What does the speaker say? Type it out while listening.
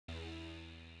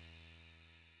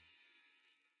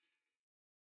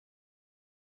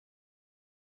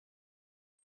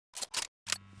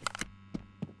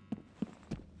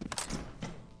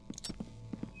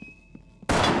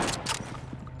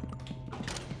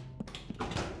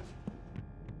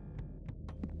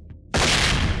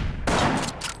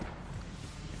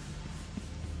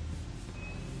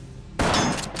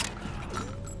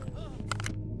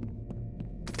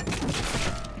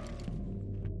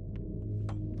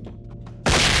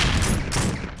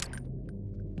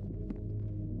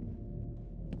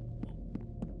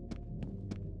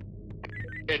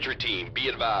Entry team, be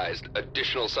advised.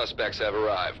 Additional suspects have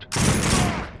arrived.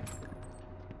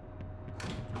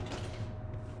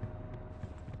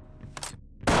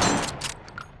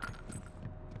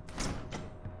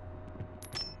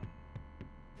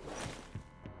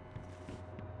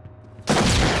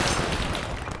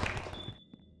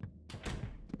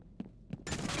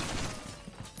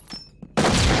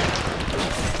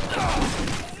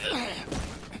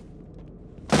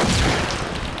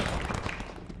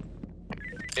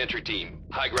 Entry team,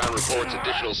 high ground reports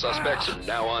additional suspects are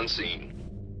now on scene.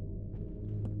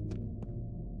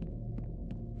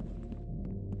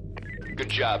 Good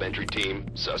job, entry team.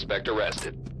 Suspect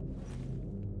arrested.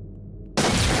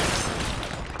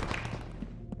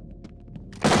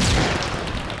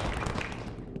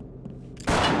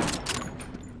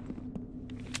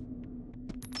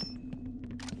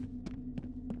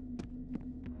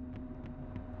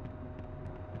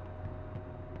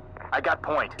 I got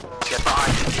point. Get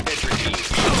behind me. Entry team, be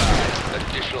advised.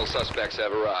 Additional suspects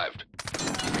have arrived.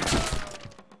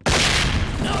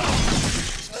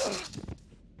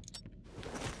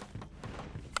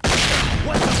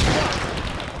 What the fuck?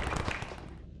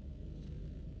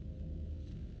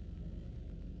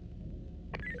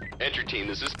 Entry team,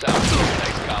 this is Tom.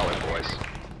 Nice collar, boys.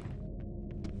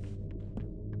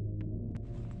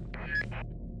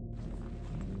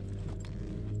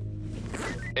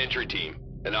 Entry team,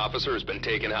 an officer has been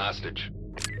taken hostage.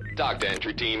 Talk to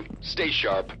entry team. Stay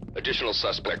sharp. Additional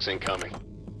suspects incoming.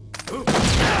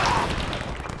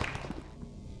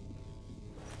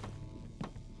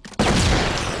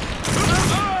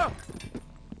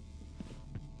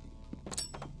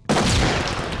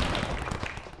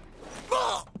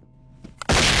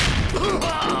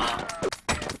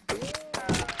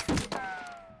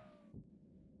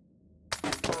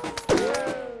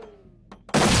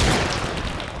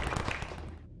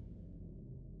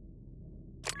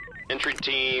 Entry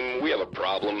team, we have a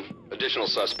problem. Additional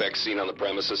suspects seen on the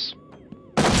premises.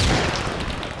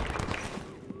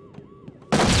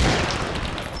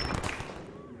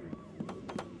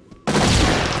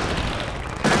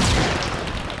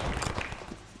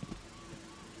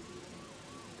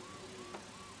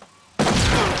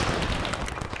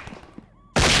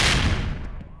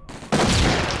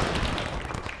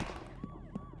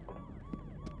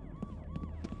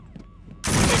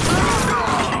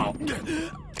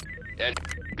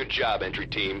 Good job, entry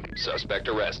team. Suspect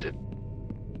arrested.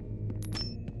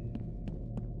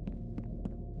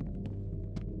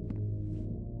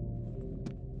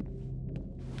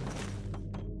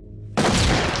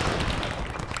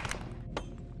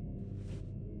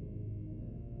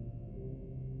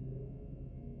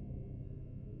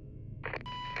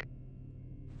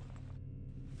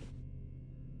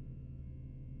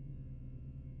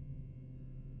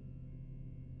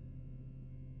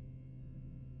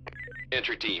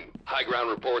 Entry team, high ground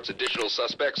reports additional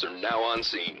suspects are now on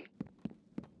scene.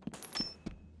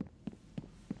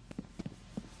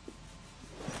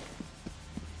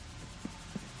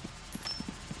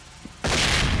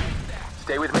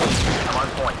 Stay with me. I'm on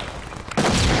point.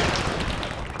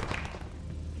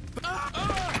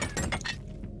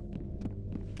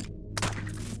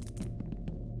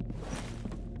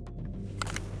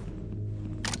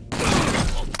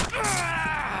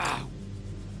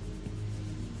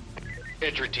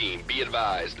 Entry team, be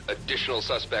advised. Additional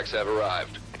suspects have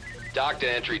arrived. Dock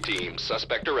to entry team.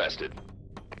 Suspect arrested.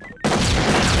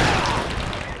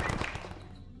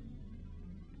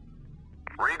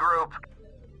 Regroup.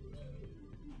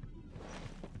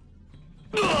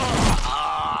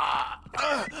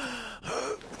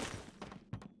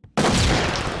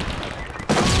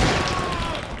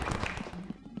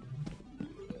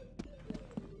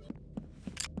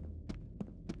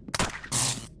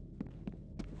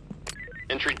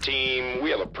 Entry team, we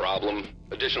have a problem.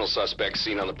 Additional suspects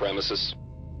seen on the premises.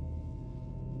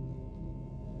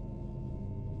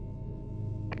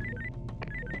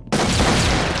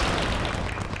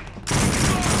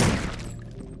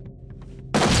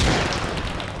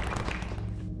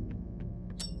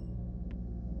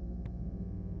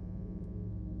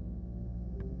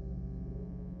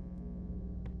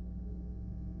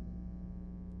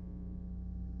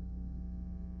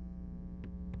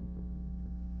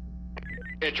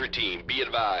 Entry team, be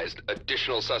advised.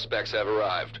 Additional suspects have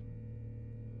arrived.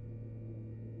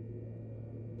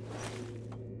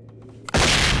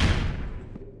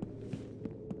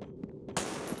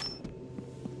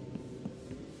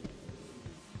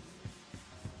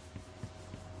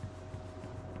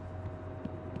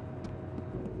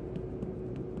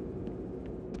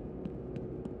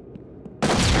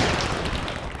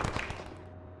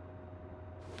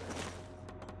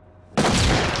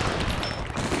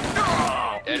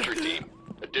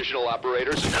 Additional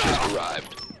operators have just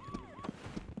arrived.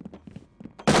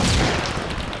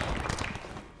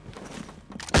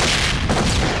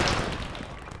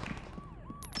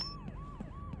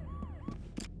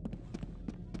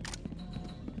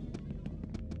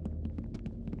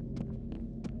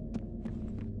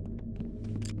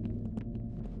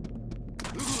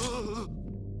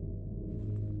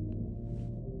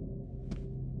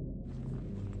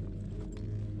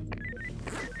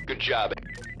 Good job.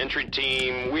 Entry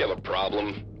team, we have a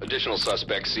problem. Additional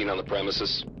suspects seen on the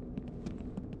premises.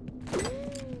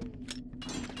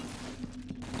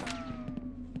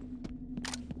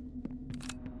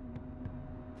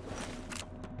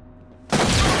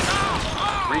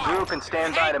 Regroup and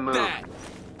stand by to move.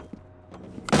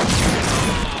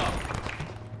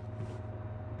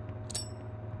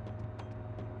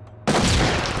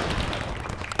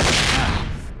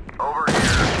 Over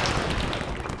here.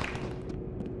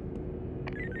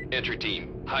 Entry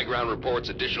team, high ground reports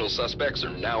additional suspects are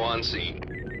now on scene.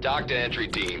 Dock to entry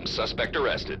team, suspect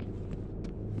arrested.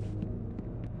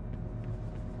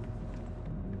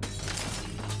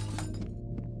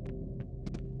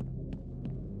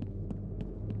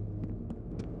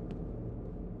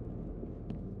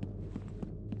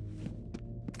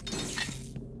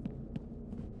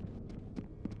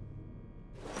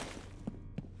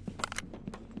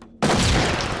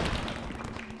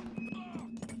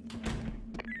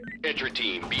 Entry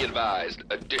team, be advised,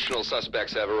 additional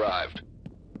suspects have arrived.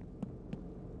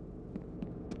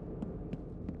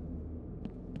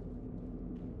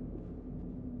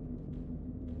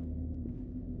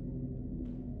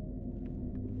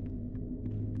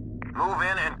 Move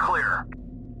in and clear.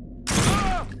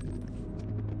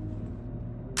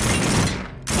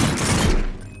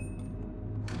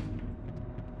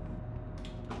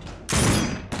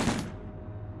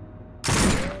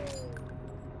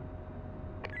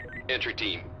 Entry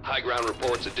team, high ground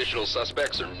reports additional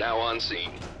suspects are now on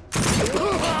scene.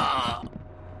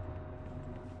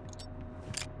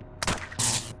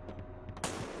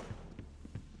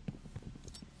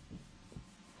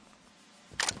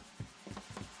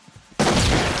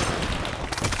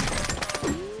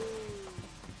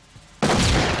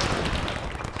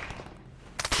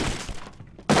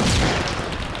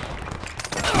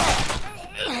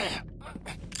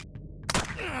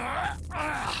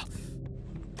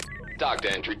 Dock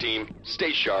to entry team,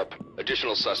 stay sharp.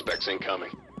 Additional suspects incoming.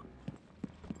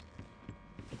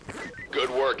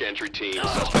 Good work, entry team.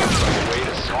 Suspects on the way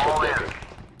to central All in. booking.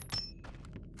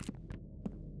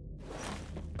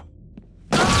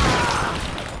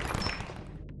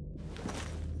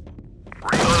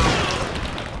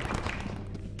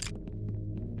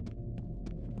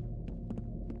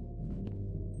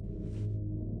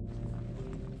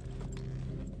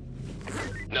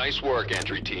 Nice work,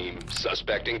 entry team.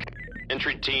 Suspecting.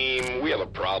 Entry team, we have a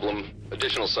problem.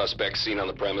 Additional suspects seen on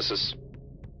the premises.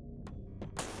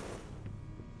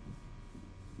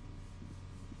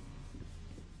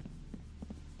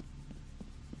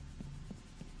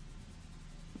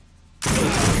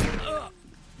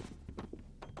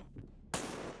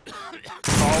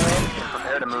 Fall in and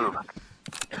prepare to move.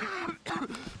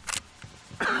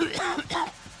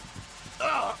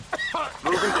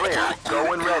 Move and clear.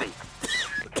 Go and ready.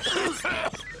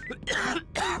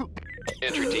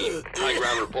 Entry team, high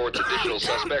ground reports additional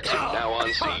suspects are now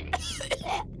on scene.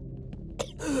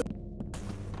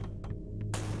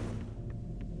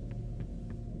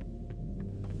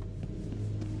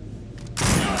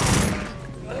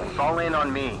 Fall in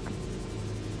on me.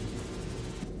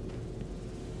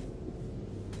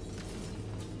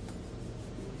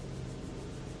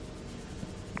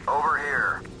 Over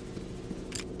here.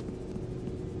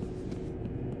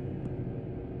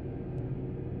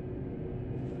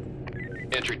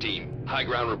 Entry team, high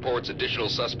ground reports additional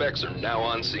suspects are now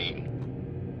on scene.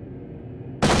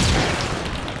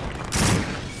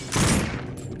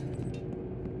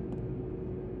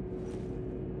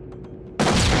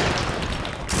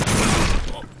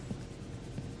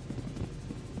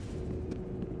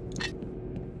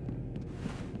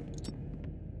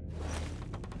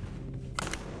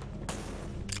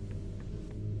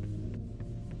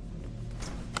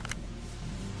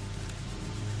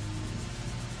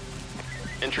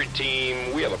 Entry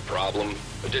team, we have a problem.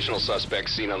 Additional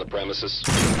suspects seen on the premises.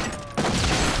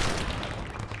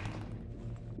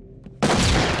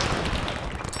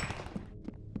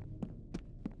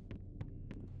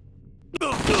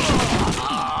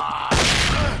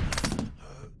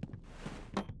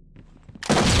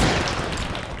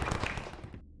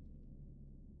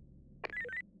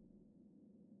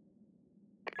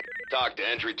 Talk to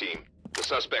entry team. The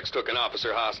suspects took an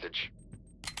officer hostage.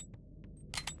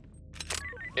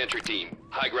 Entry team,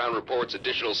 high ground reports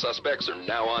additional suspects are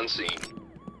now on scene.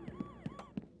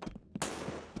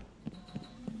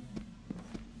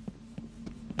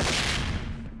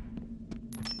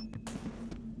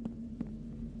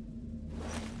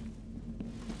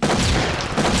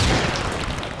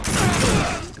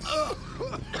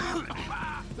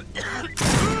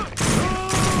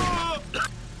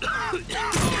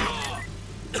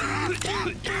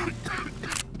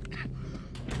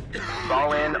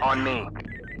 Fall in on me.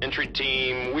 Entry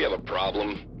team, we have a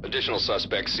problem. Additional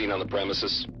suspects seen on the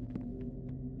premises.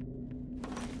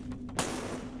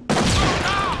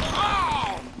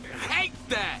 Oh! Hate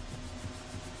that!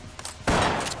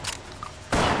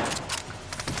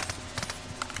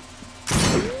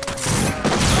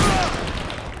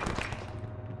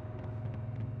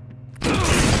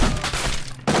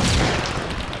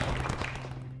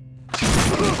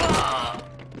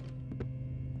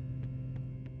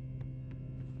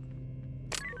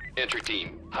 Entry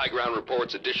team, high ground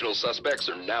reports additional suspects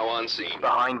are now on scene.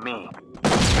 Behind me.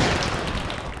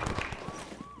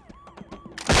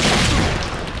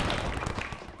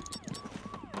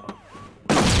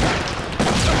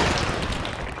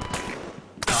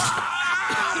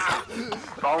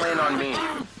 Fall in on me.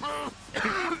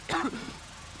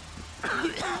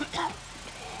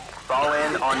 Fall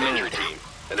in on me. Entry team,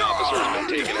 an officer has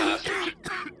been taken hostage.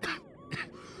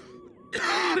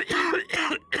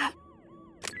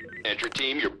 Entry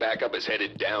team, your backup is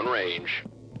headed downrange.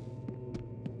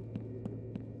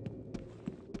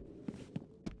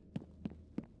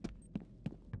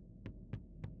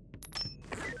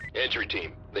 Entry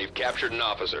team, they've captured an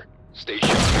officer. Stay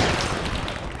sharp.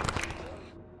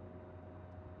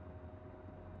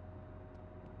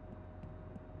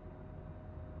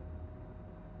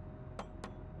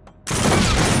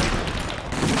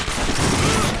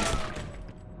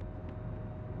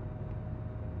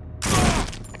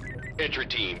 Entry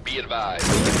team, be advised.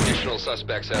 Additional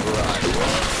suspects have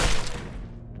arrived.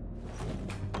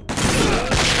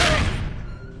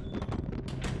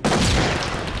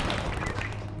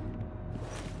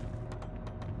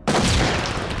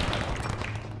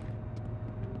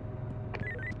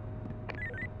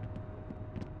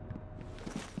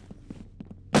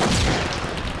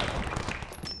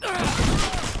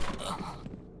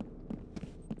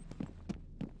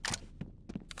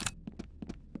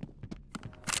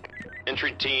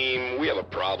 Entry team, we have a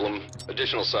problem.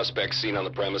 Additional suspects seen on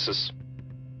the premises.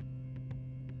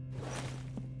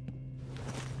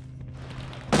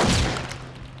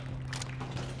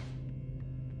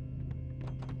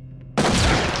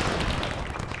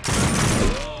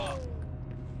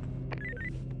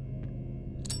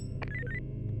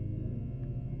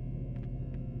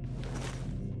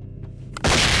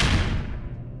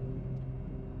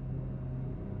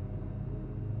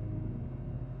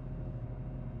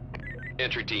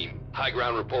 Entry team, high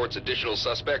ground reports additional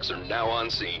suspects are now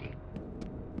on scene.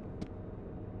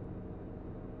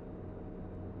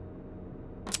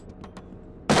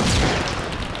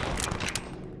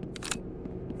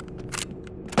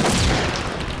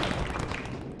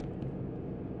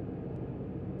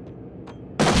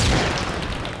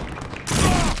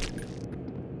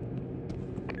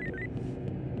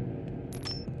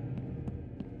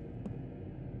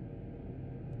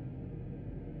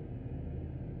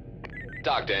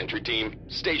 Dock to entry team.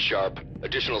 Stay sharp.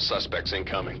 Additional suspects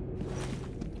incoming.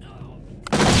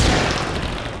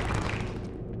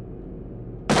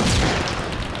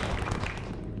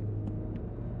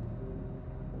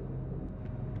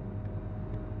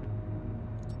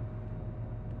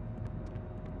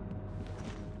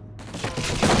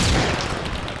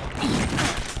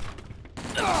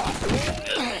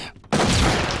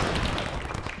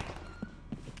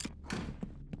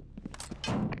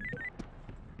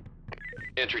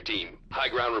 Entry team, high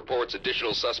ground reports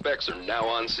additional suspects are now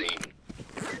on scene.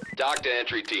 Dock to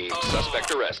entry team,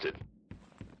 suspect arrested.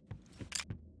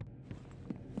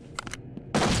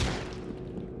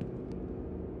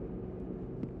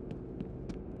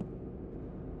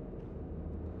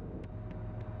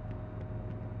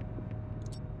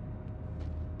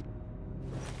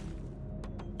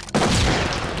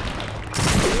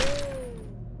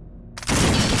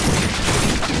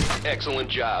 Excellent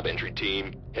job, entry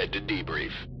team. Head to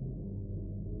debrief.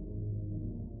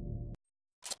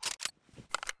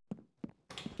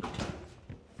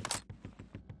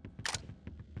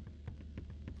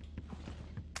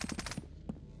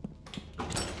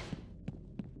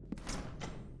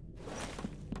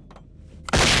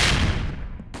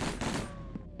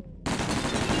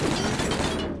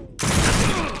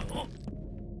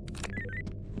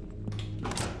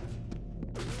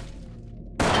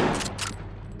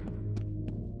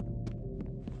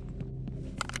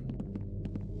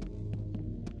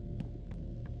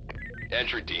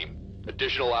 Entry team,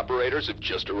 additional operators have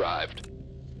just arrived.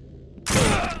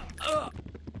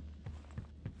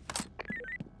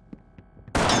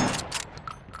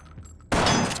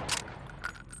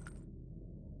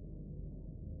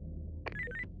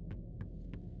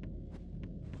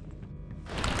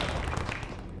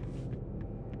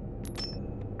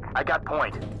 I got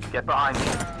point. Get behind me.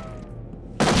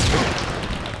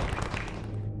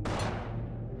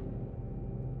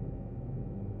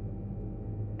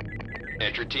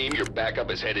 Entry team, your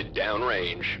backup is headed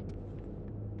downrange.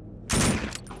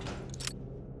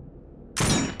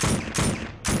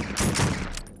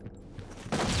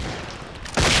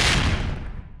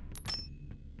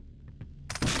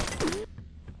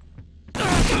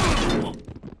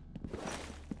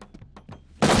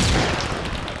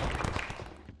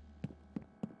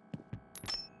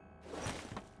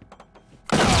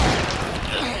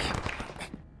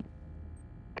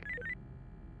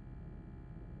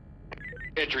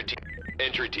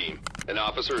 Entry team, an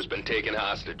officer has been taken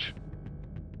hostage.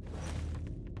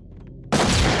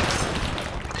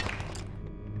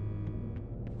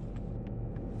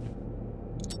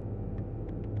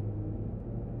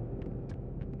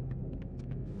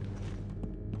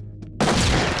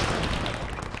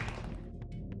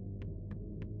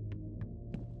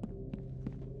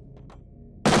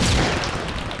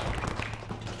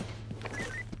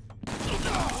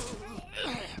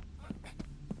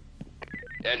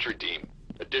 Entry team,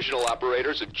 additional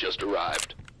operators have just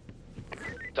arrived.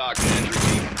 Talk to entry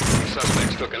team.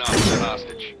 Suspects took an officer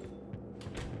hostage.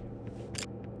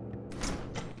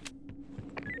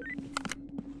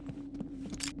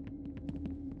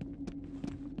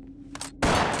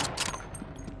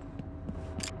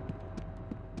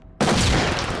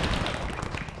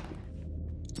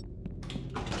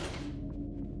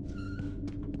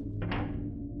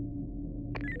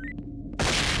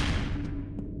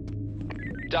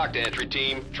 Talk to entry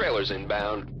team. Trailers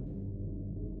inbound.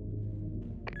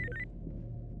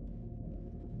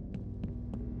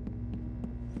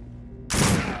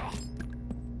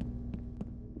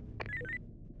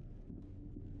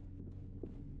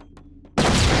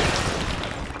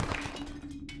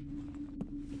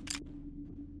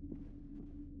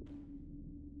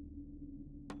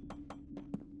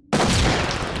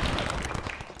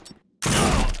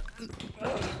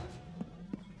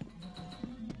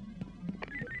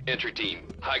 Entry team,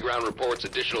 high ground reports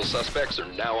additional suspects are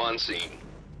now on scene.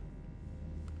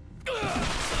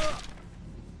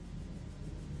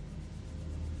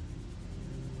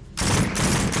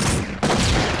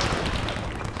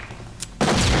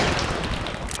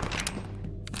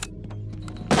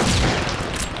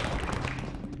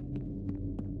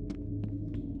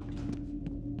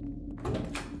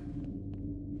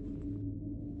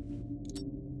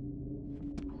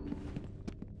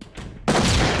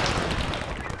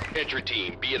 Entry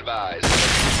team, be advised,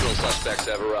 additional suspects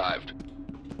have arrived.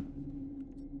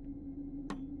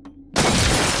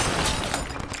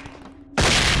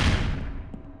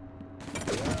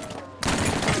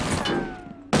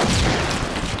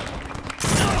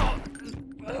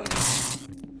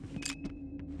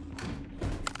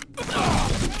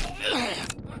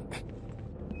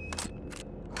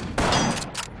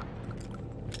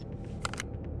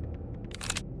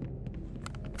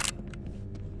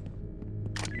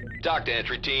 Talk to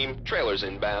entry team. Trailers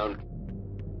inbound.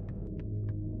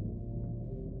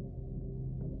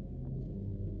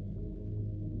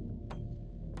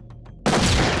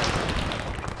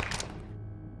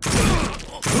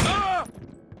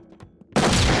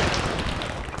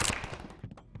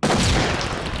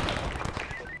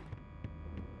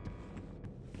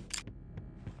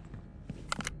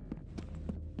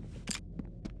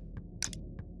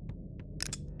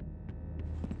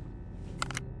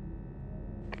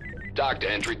 Talk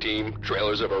to entry team.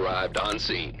 Trailers have arrived on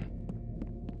scene.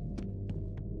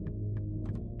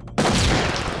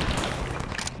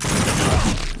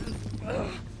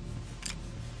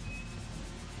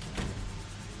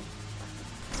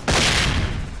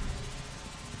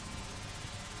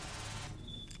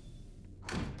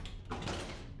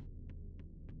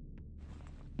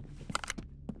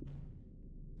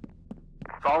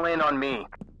 Fall in on me.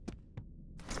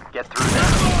 Get through there.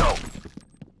 Go.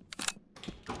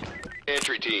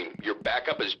 Entry team, your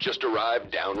backup has just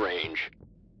arrived downrange.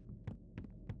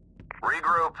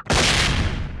 Regroup.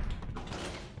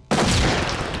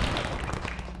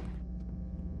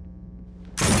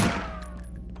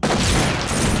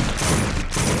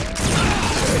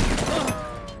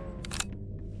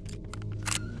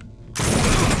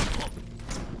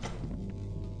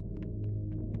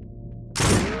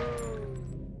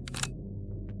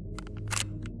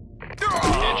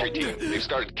 Entry team,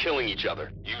 started killing each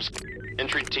other. Use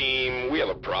entry team, we have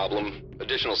a problem.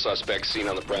 Additional suspects seen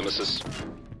on the premises.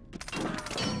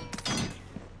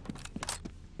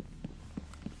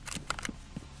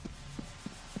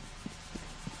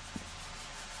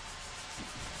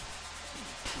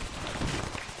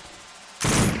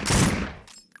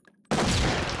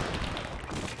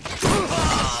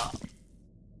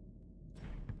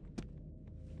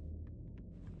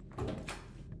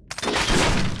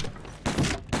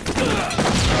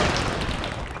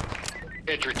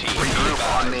 Entry team, be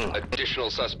advised, additional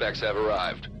suspects have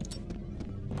arrived.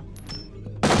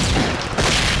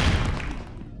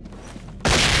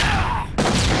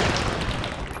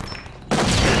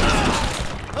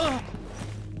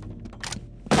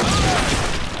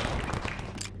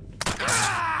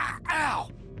 Ow!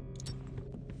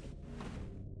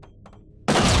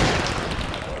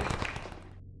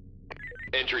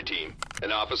 Entry team,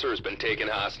 an officer has been taken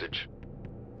hostage.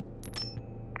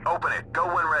 Open it. Go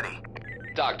when ready.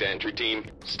 Talk to entry team.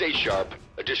 Stay sharp.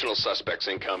 Additional suspects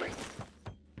incoming.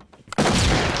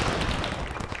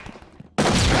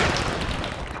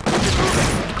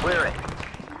 Clear it.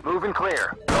 Move and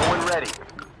clear. Go when ready.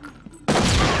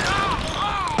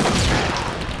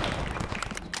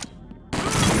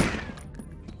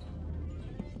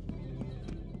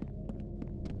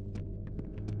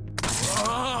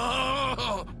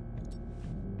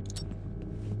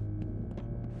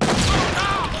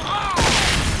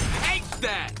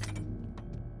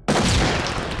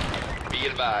 Be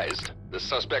advised, the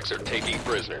suspects are taking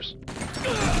prisoners.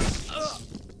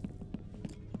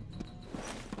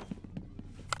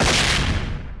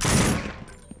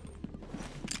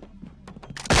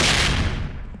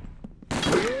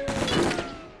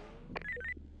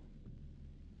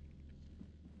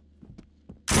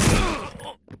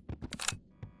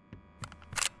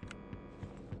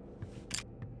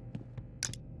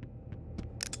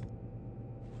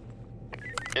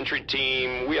 Entry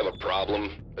team, we have a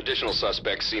problem. Additional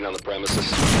suspects seen on the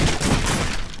premises.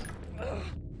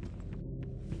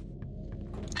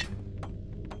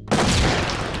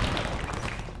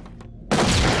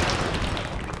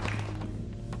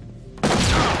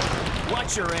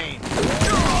 Watch your aim.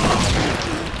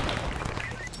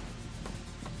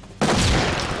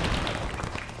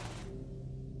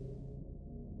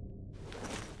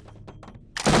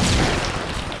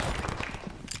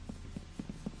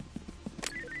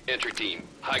 Entry team,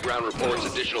 high ground reports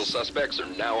additional suspects are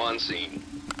now on scene.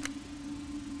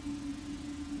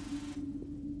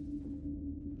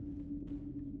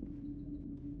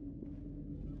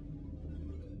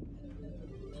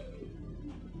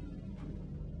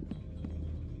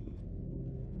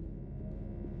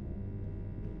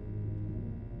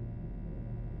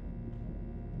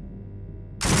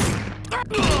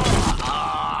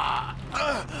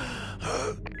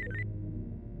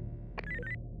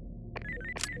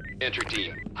 Entry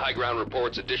team, high ground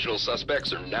reports additional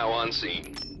suspects are now on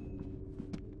scene.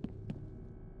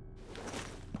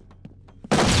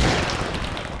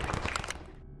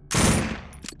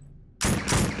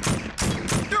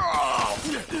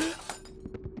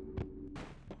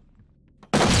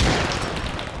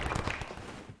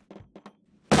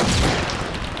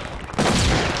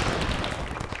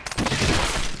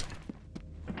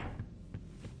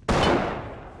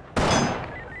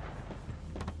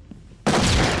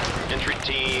 Entry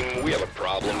team, we have a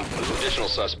problem. Additional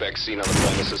suspects seen on the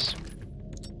premises.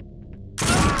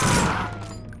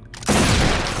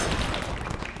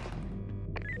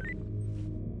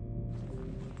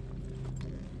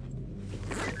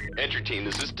 Entry team,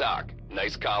 this is Doc.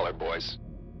 Nice collar, boys.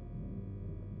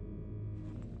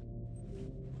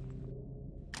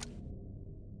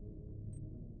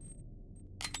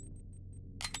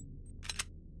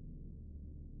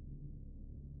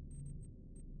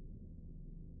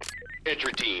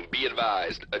 Entry team, be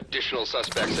advised. Additional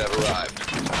suspects have arrived.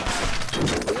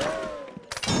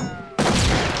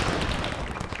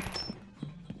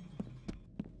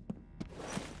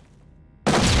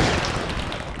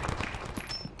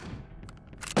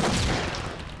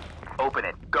 Open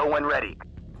it. Go when ready.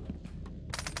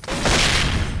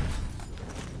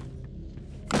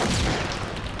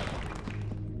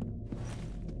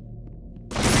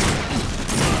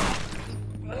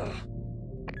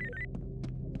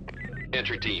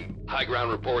 Entry team, high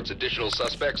ground reports additional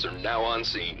suspects are now on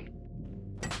scene.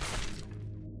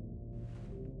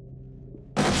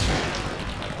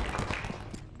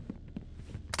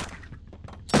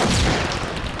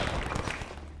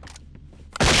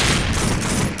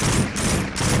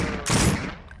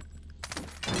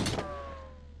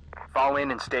 Fall in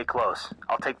and stay close.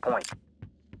 I'll take point.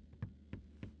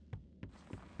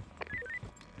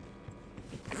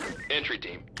 Entry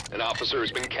team, an officer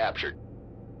has been captured.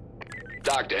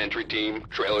 Dock to entry team,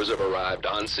 trailers have arrived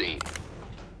on scene.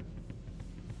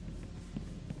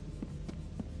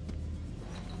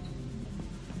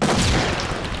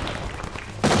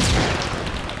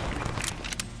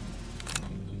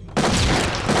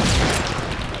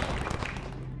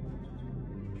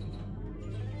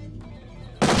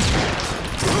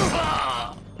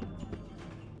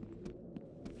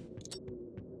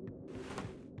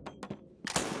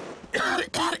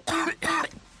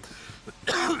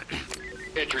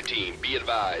 Entry team, be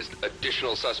advised,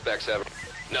 additional suspects have...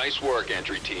 Nice work,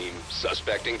 entry team.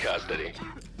 Suspect in custody.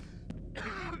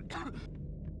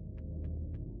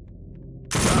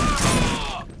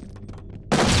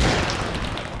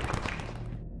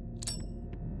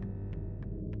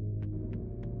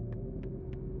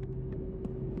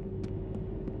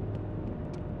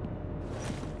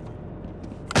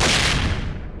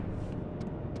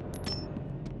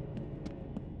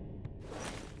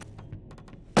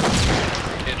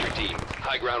 Entry team,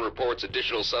 high ground reports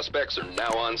additional suspects are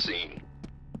now on scene.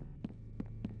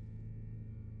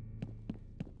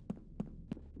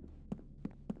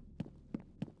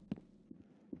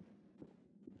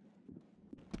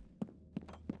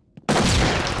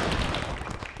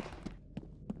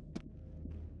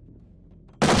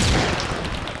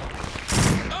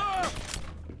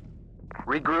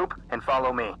 Regroup and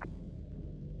follow me.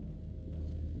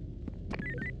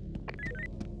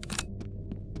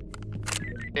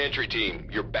 Entry team,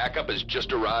 your backup has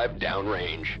just arrived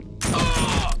downrange.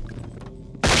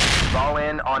 Fall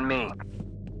in on me.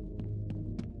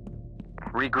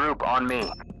 Regroup on me.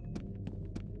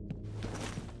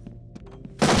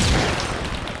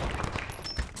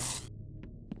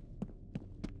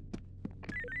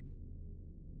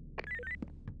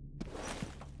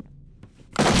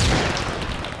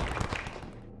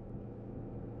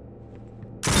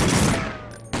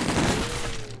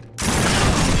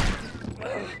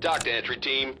 Dock to entry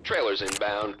team, trailers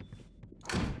inbound.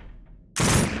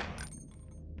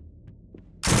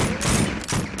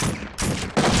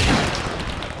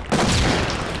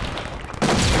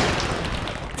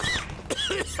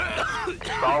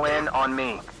 Fall in on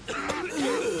me.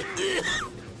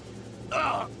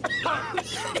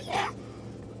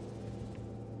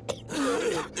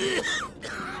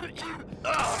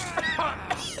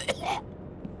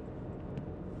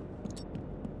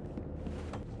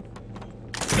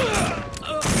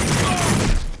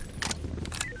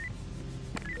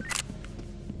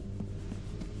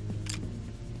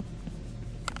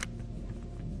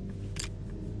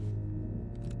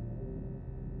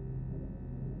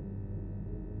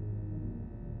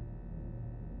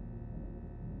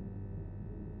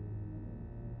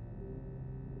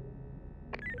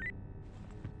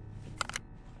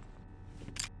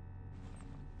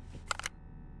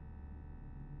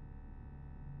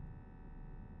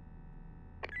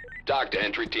 Dock to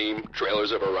entry team,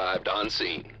 trailers have arrived on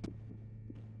scene.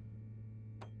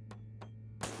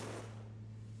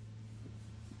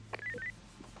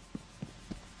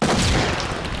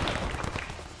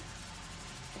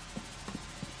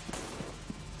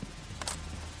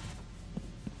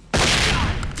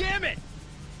 Damn it!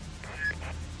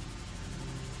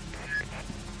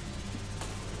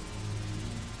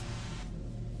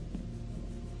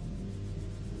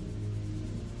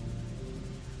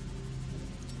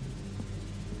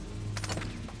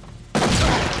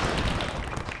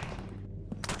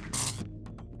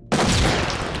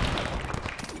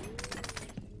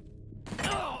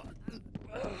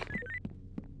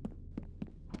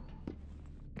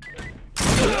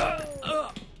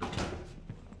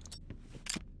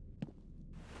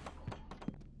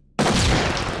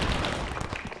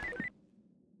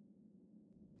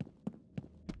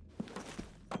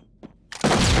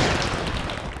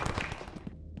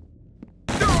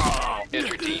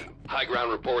 Entry team, high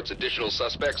ground reports additional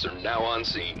suspects are now on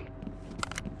scene.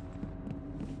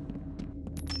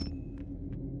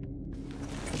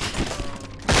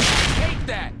 Take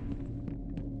that!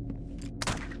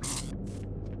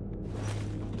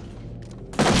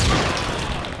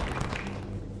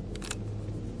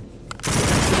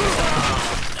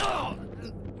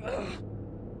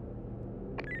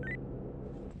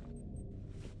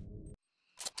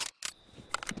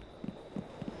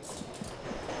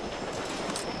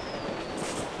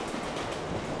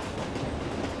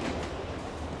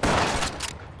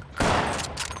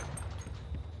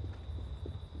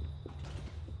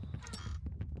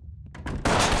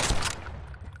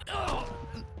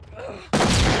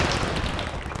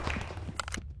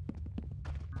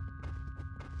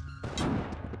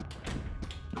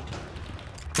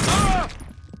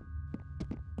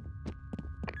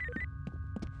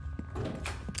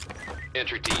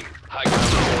 Entry team, high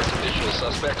ground reports additional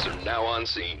suspects are now on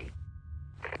scene.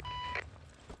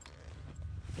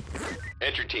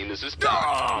 Entry team, this is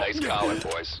Doc. Nice calling,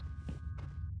 boys.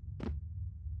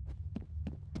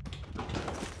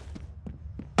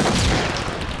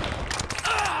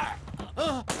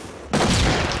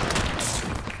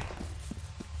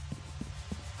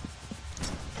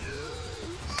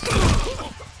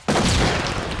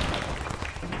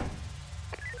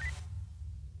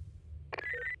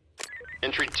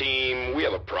 Entry team, we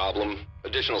have a problem.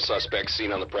 Additional suspects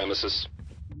seen on the premises.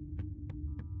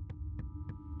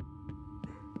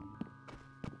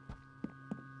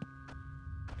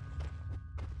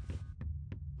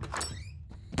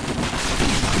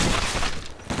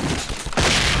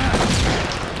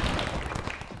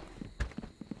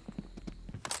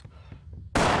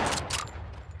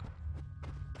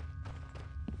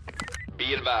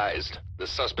 Be advised, the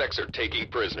suspects are taking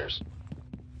prisoners.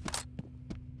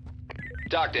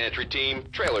 Dock to entry team,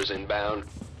 trailers inbound.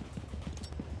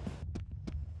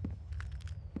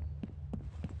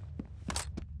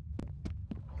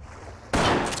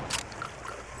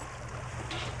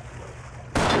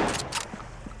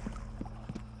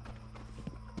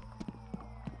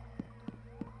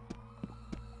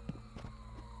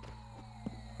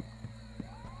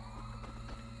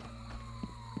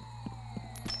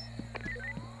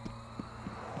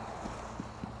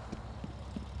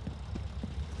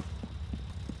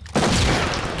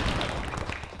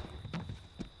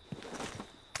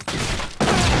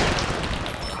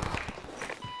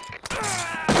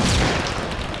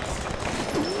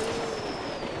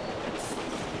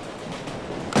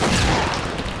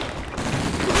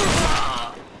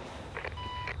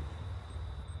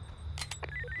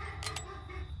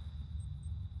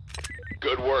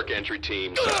 Good work, entry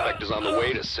team. Suspect is on the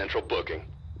way to central booking.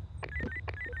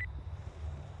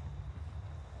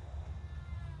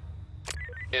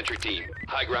 Entry team,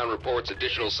 high ground reports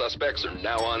additional suspects are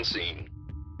now on scene.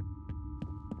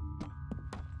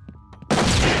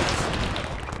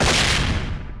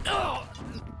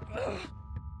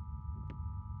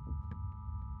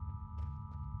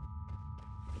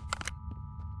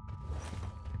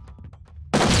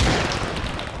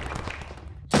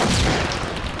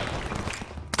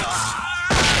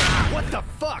 What the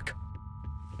fuck?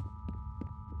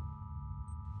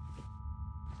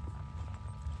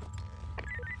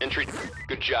 Entry,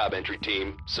 good job, entry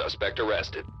team. Suspect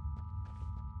arrested.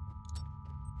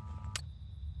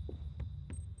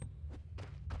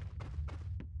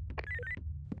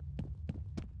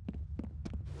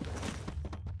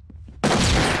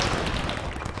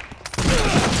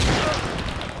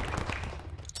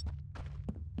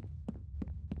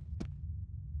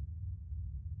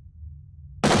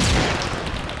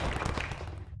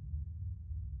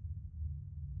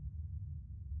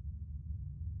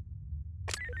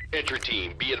 Entry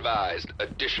team, be advised.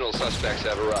 Additional suspects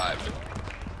have arrived.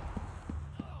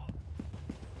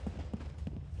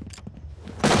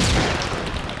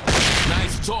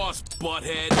 Nice toss,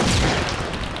 butthead.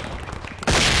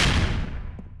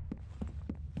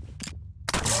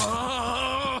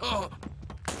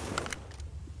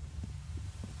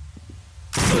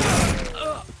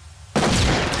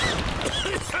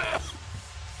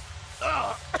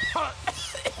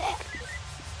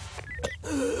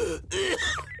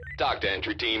 Dock to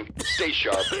entry team. Stay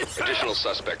sharp. Additional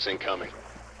suspects incoming.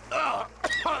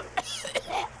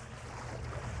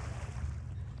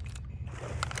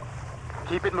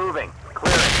 Keep it moving.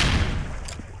 Clear it.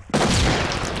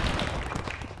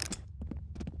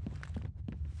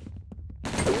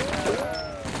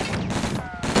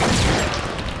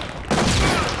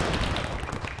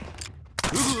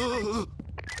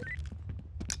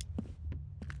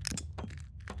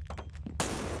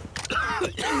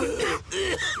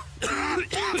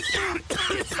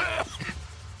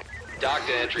 Dock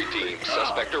to entry team.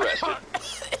 Suspect arrested.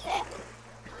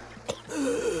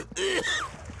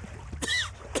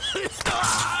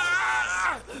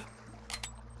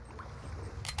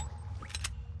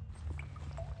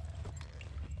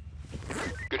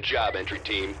 Good job, entry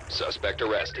team. Suspect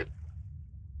arrested.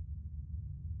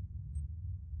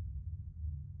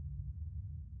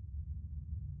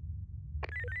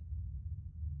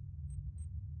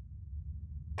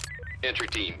 Entry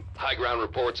team, high ground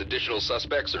reports additional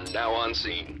suspects are now on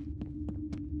scene.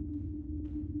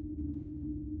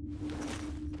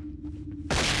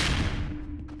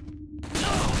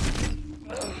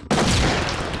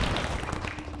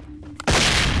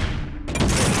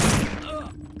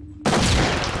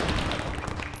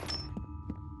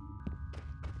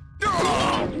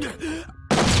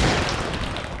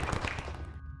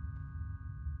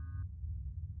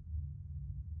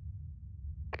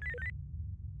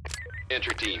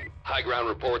 Entry team, high ground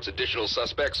reports additional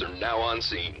suspects are now on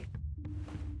scene.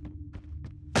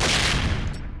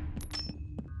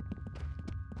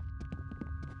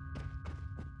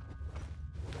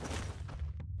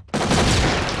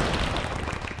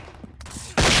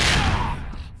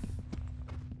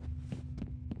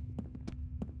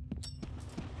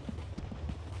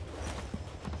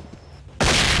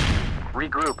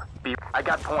 Regroup. I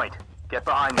got point. Get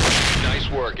behind me.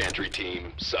 Nice work, entry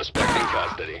team. Suspect in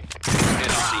custody. Entry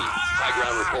team, high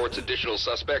ground reports additional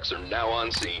suspects are now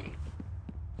on scene.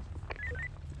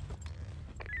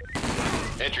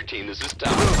 Entry team, this is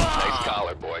Tom. Nice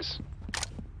collar, boys.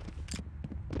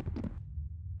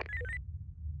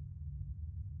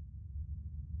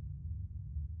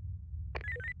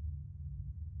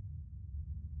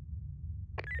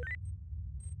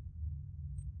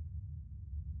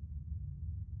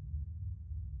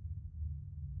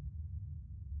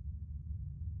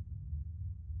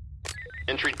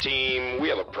 Entry team, we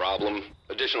have a problem.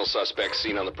 Additional suspects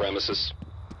seen on the premises.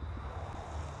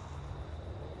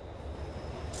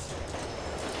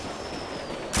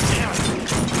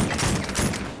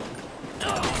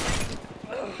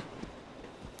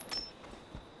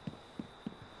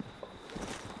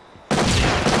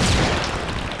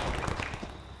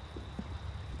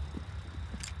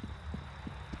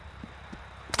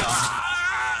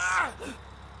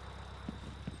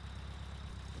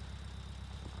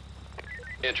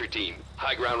 Entry team,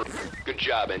 high ground. Good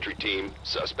job, entry team.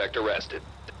 Suspect arrested.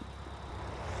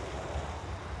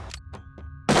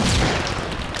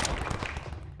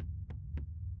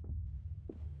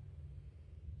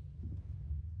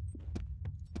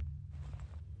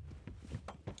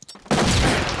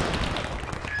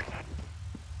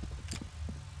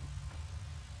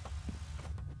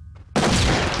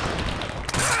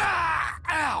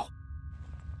 Ow!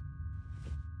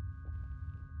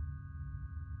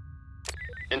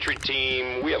 Entry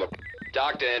team, we have a...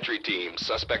 Dock to entry team.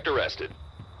 Suspect arrested.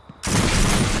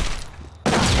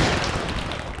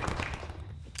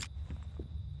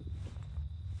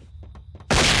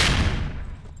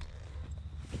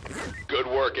 Good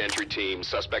work, entry team.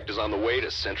 Suspect is on the way to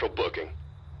central booking.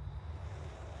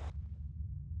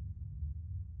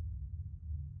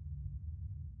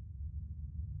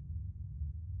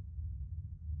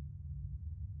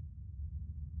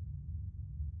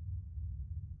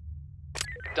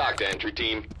 Dock to entry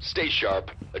team. Stay sharp.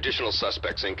 Additional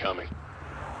suspects incoming.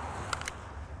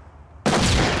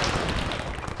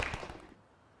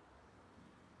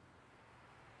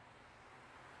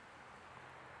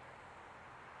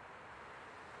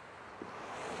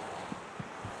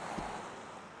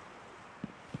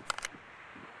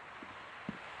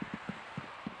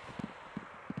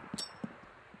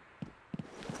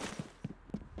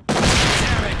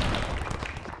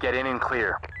 Get in and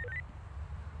clear.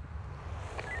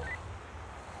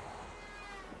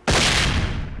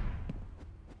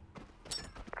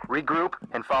 Regroup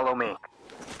and follow me.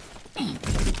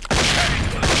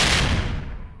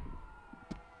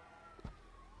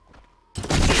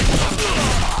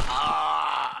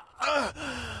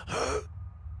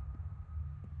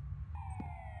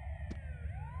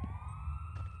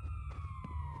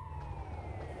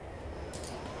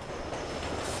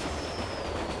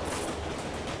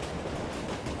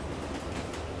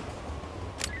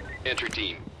 Entry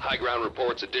team, high ground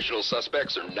reports additional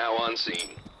suspects are now on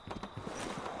scene.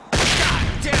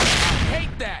 God damn it! I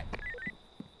hate that!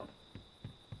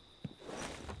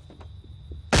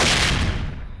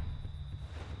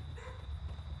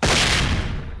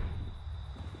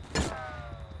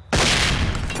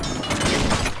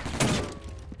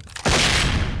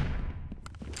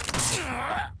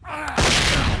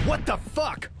 What the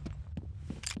fuck?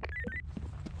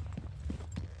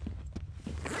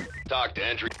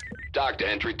 Dock to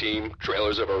entry team.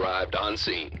 Trailers have arrived on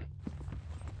scene.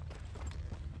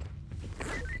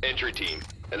 Entry team,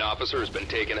 an officer has been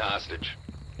taken hostage.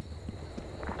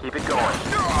 Keep it going.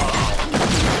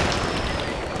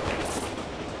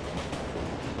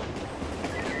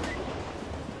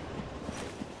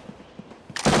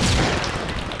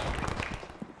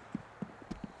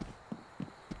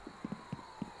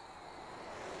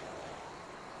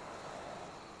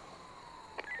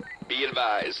 Be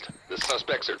advised, the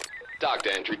suspects are... Dock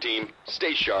to entry team.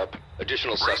 Stay sharp.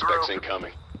 Additional suspects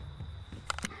incoming.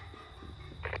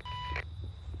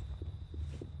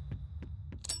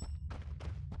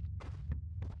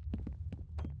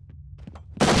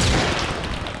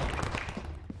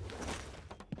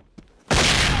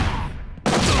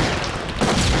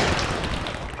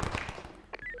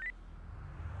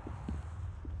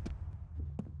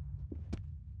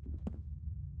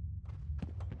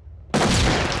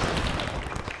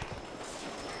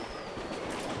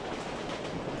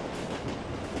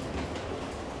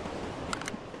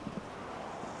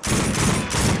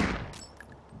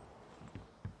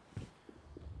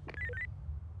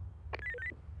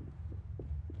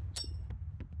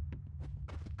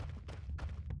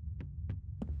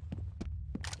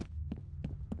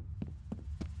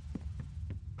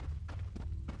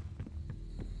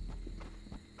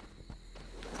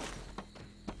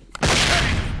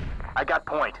 I got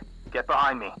point. Get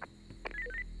behind me.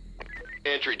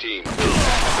 Entry team,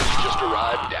 has just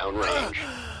arrived downrange.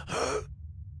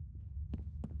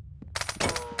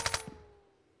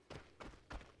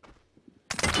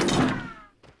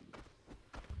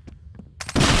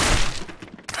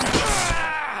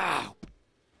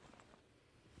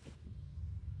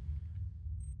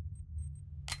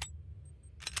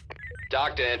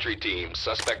 Dock to entry team,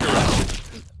 suspect arrested.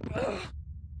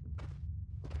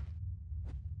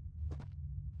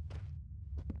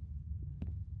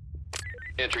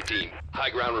 Entry team, high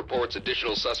ground reports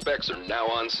additional suspects are now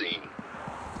on scene.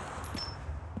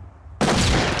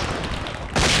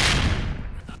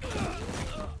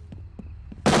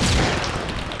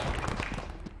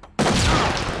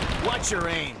 Watch your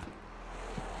aim.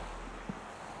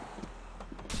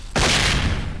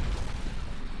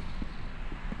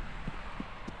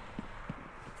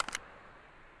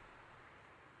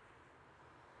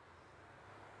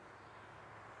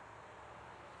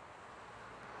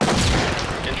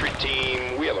 Entry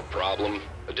team, we have a problem.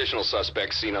 Additional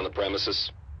suspects seen on the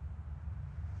premises.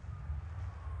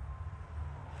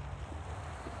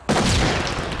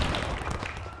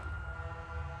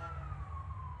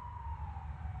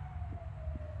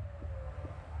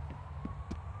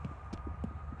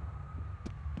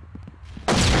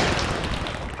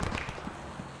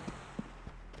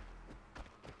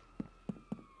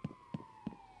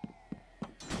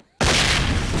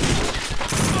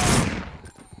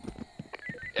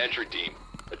 Entry team,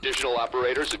 additional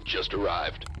operators have just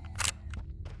arrived.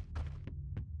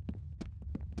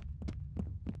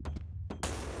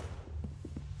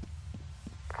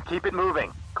 Keep it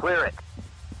moving. Clear it.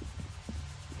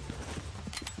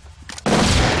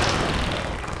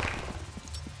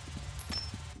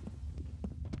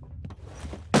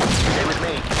 Stay with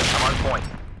me. I'm on point.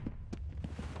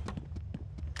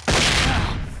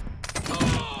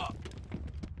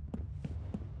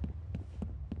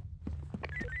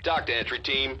 Dock to entry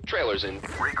team, trailers in.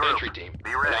 Regroup. Entry team,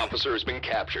 Be ready. an officer has been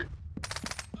captured.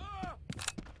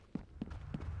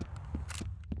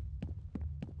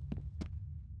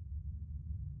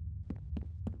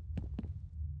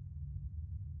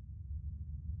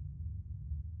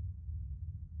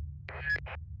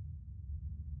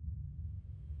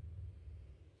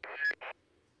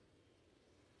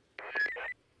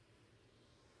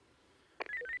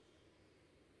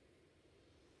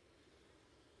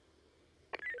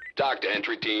 Dock to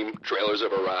entry team, trailers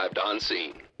have arrived on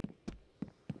scene.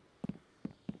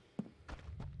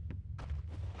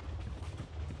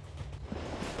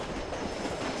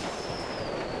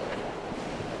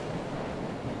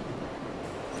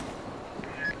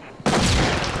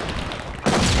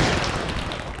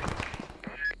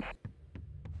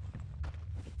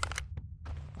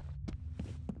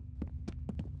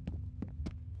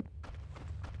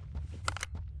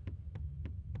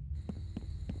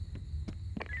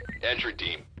 Entry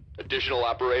team, additional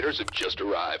operators have just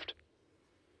arrived.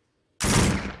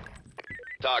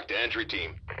 Dock to entry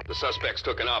team, the suspects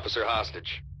took an officer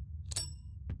hostage.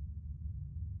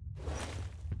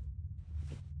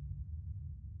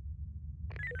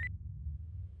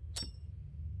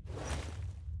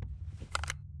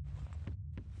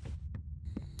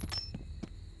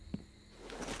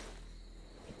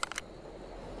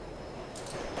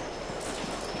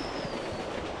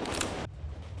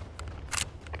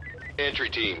 Entry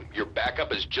team, your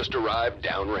backup has just arrived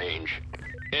downrange.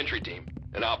 Entry team,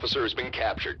 an officer has been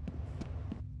captured.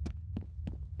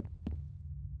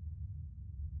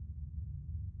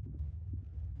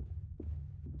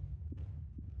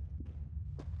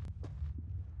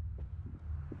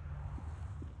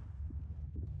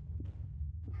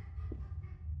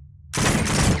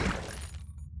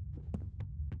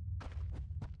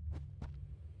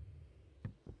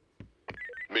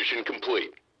 Mission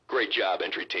complete. Great job,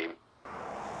 entry team.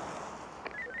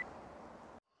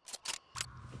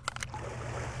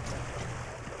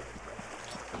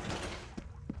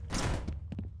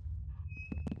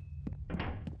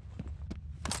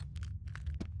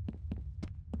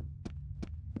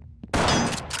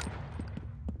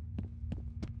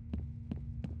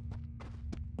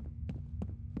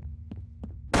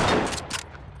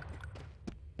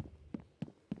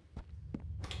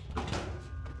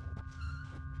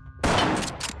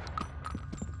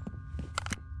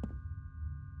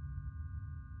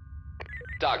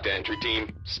 Dock to entry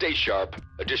team, stay sharp.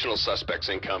 Additional suspects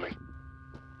incoming.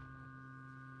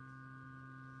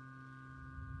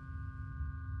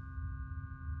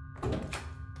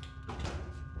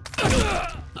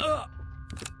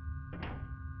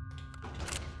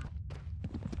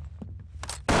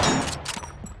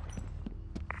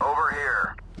 Over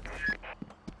here.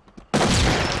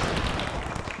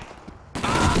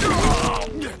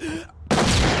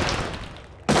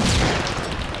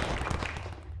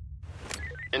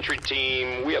 Entry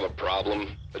team, we have a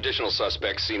problem. Additional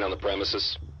suspects seen on the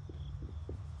premises.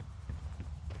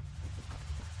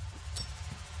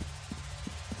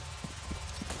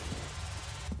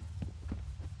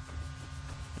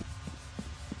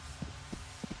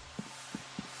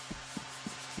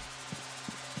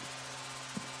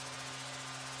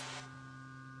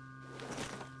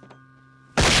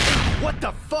 What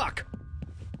the fuck?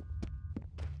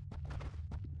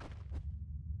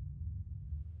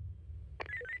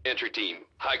 Entry team,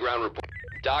 high ground report.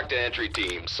 Dock to entry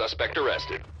team, suspect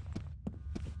arrested.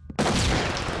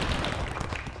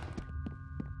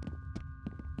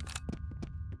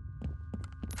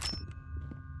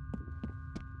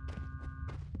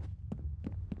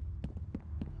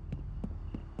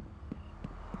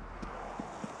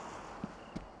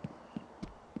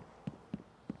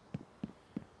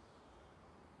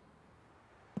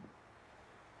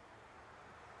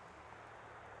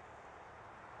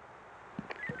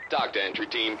 Dock to entry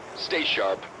team, stay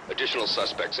sharp. Additional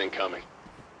suspects incoming.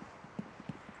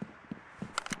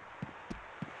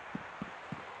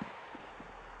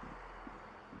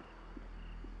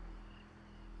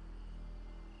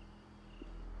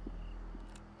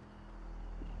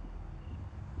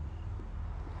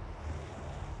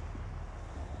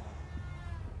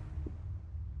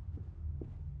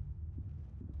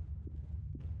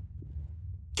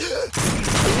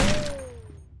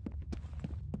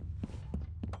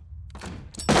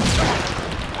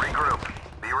 Regroup.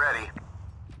 Be ready.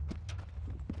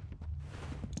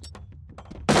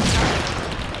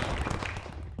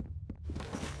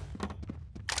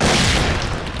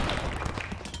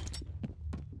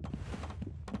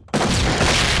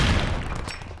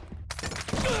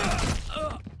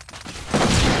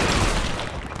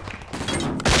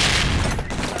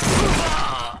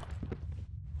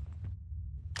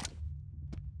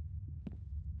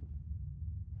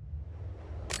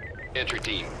 Entry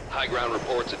team, high ground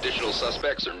reports additional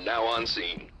suspects are now on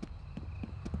scene.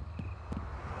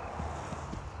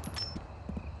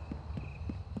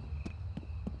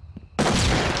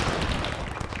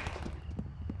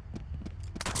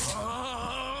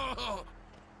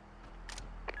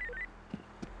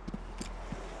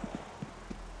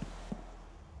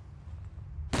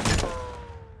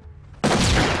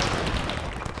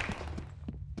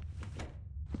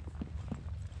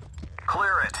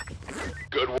 Clear it.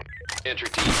 Good work. Entry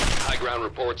team, high ground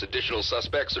reports additional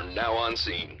suspects are now on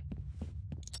scene.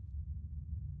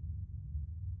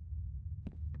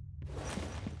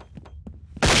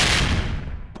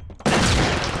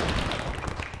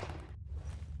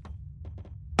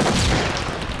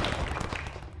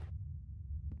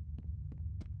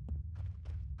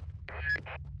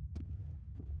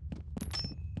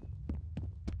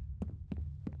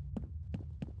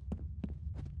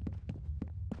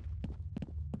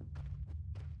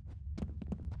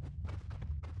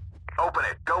 Open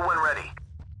it. Go when ready.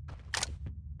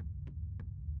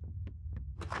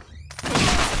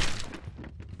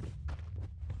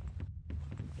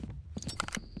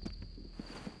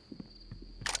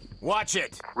 Watch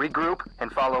it. Regroup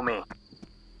and follow me.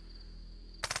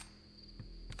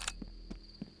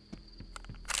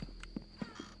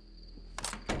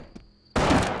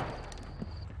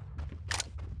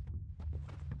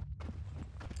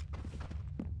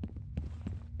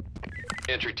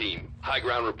 Entry team, high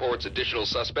ground reports additional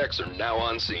suspects are now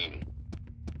on scene.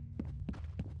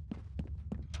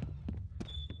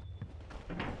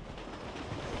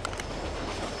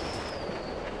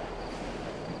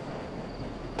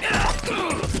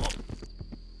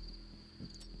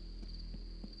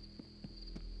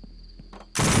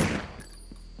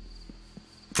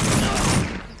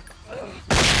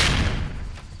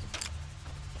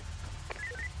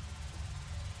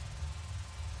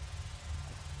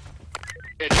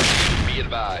 Entry team, be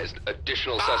advised,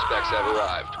 additional suspects have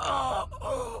arrived.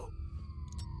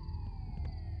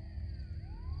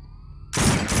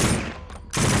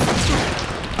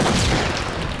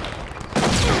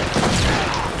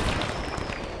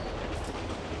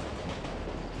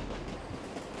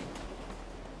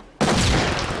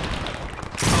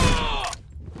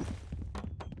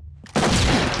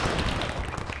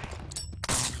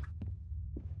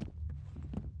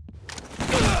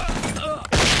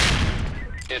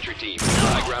 Entry team,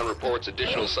 high ground reports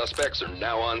additional suspects are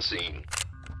now on scene.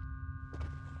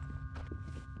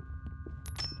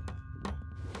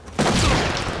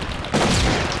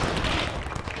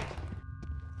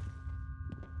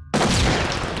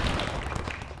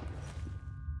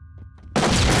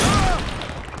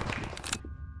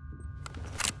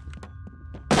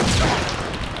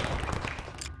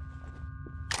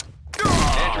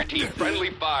 Entry team, friendly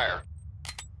fire.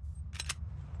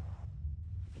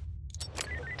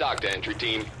 Dock to entry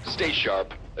team. Stay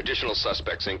sharp. Additional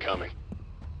suspects incoming.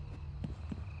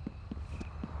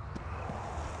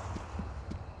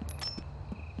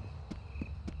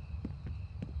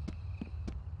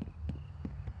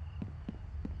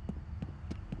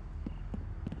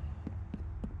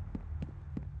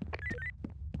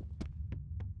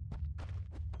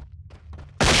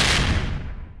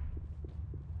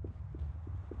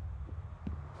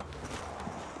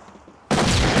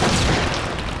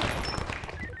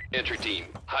 Entry team.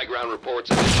 High ground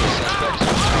reports additional suspects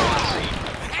are now on scene.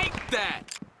 Take that!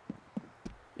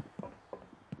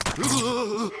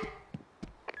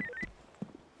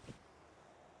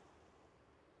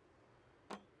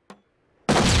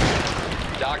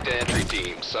 Dock to entry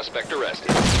team. Suspect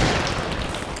arrested.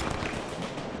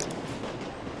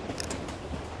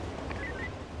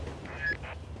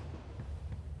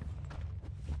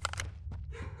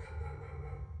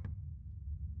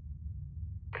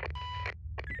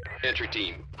 Entry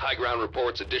team. High ground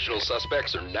reports additional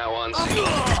suspects are now on scene.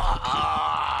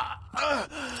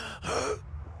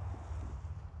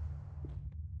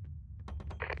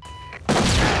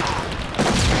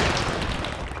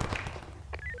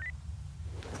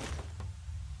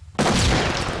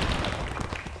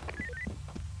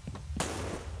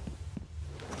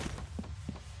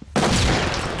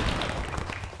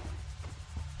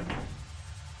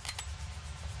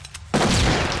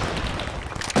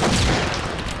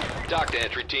 Dock to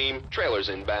entry team. Trailers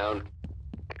inbound.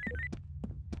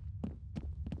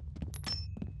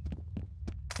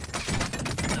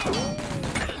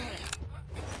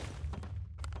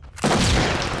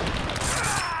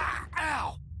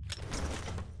 Ow!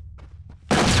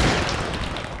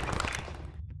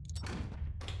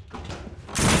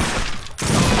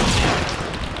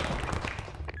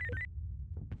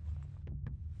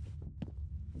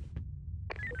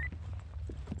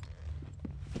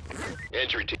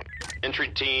 Entry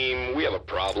team, we have a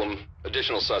problem.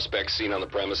 Additional suspects seen on the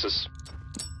premises.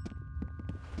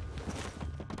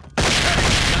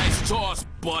 Nice toss,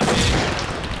 butthead!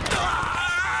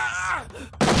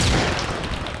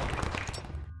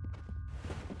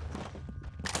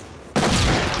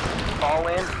 Fall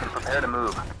in and prepare to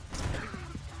move.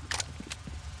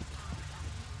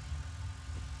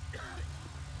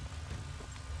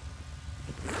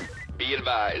 Be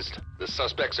advised, the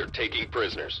suspects are taking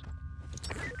prisoners.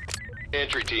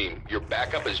 Entry team, your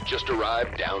backup has just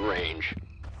arrived downrange.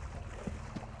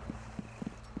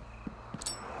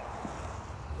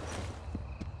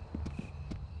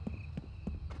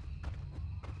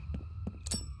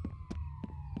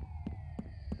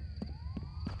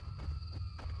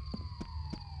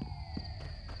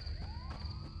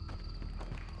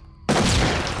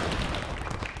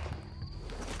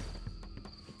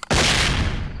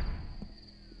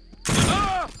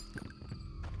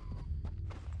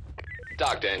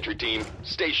 Dock to entry team.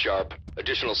 Stay sharp.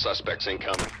 Additional suspects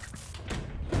incoming.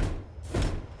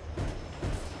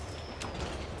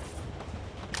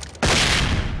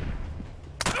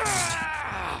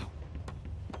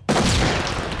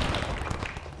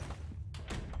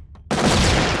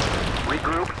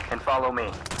 Regroup and follow me.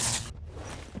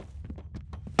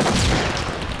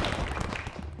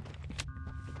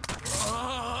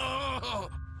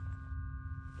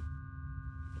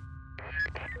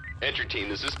 Entry team,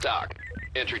 this is Doc.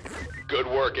 Good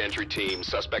work, entry team.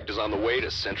 Suspect is on the way to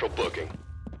central booking.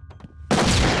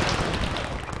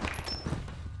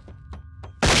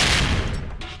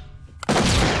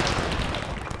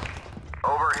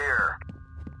 Over here.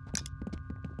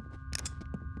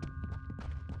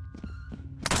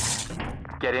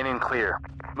 Get in and clear.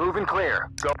 Move and clear.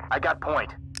 Go. I got point.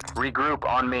 Regroup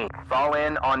on me. Fall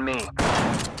in on me.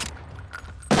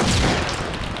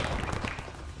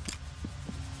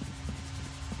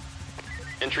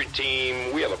 Entry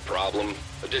team, we have a problem.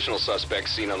 Additional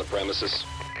suspects seen on the premises.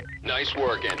 Nice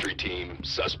work, entry team.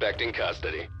 Suspect in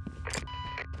custody.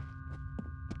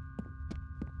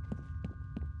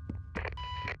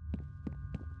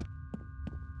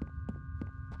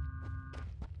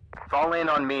 Fall in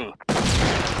on me.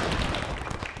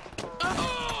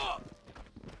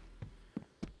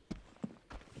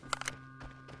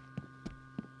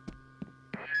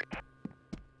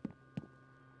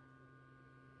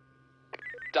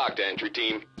 Dock to entry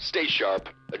team. Stay sharp.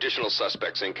 Additional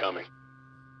suspects incoming.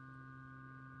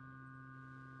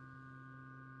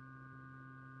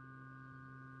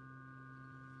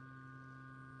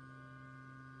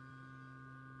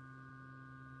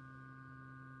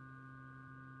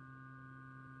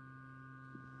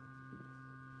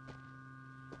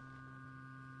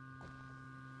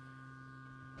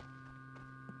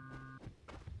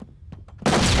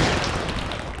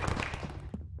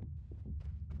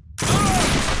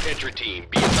 Entry team,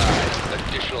 be advised.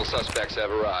 Additional suspects have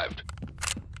arrived.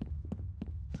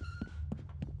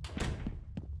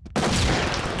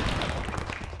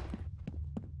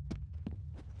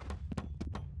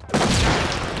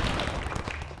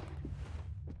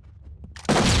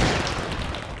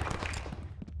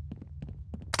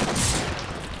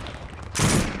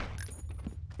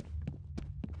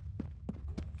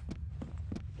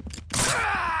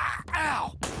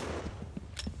 Ow!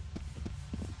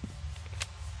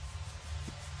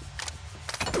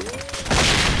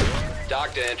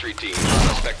 Dock to entry team.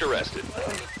 Suspect arrested.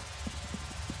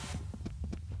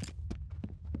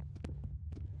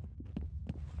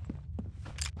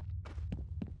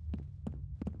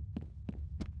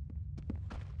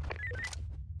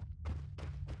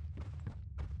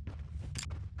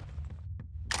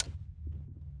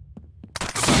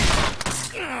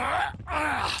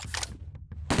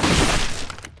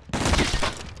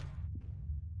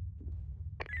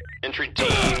 Entry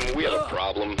team, we have a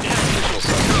problem. Additional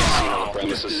suspects seen on the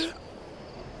premises.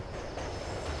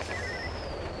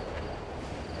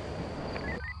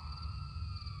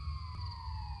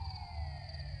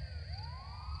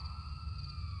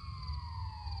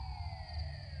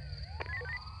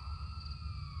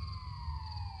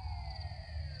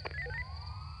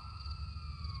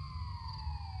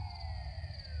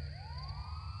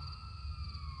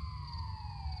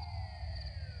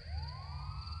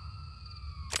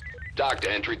 Dock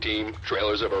to entry team.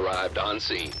 Trailers have arrived on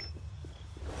scene.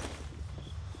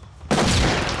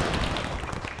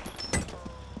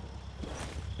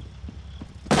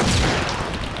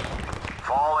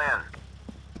 Fall in.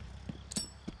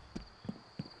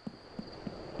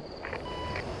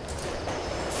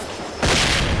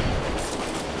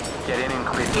 Get in and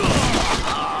clear.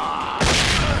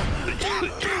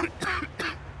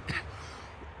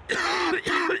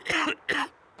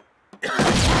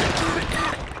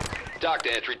 Dock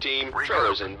to entry team.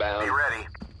 Trailers inbound. Be ready.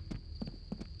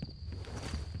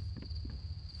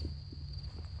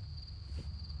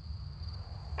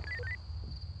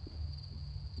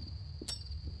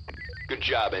 Good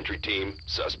job, entry team.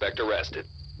 Suspect arrested.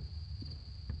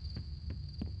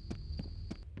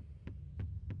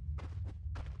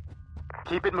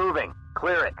 Keep it moving.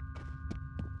 Clear it.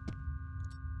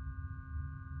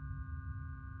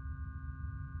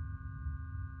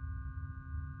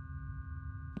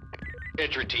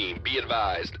 Entry team, be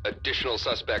advised. Additional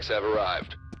suspects have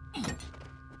arrived.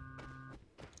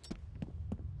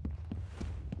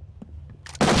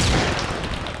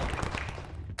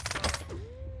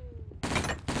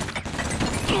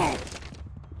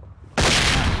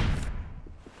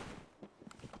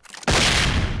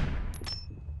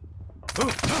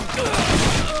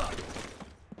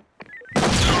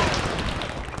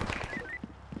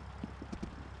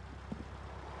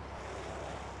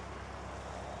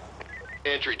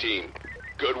 Entry team.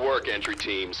 Good work, entry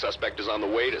team. Suspect is on the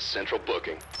way to central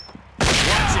booking.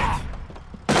 Watch it!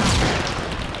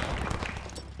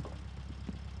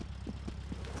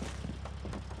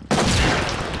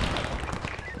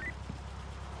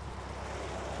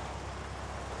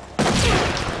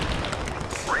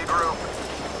 Regroup.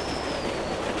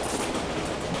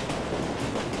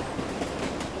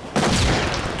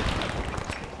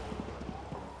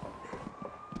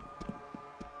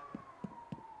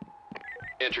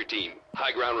 Entry team.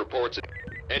 High ground reports.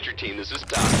 Entry team, this is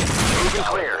Doc. Moving Solid,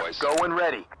 clear. boys. Go when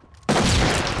ready.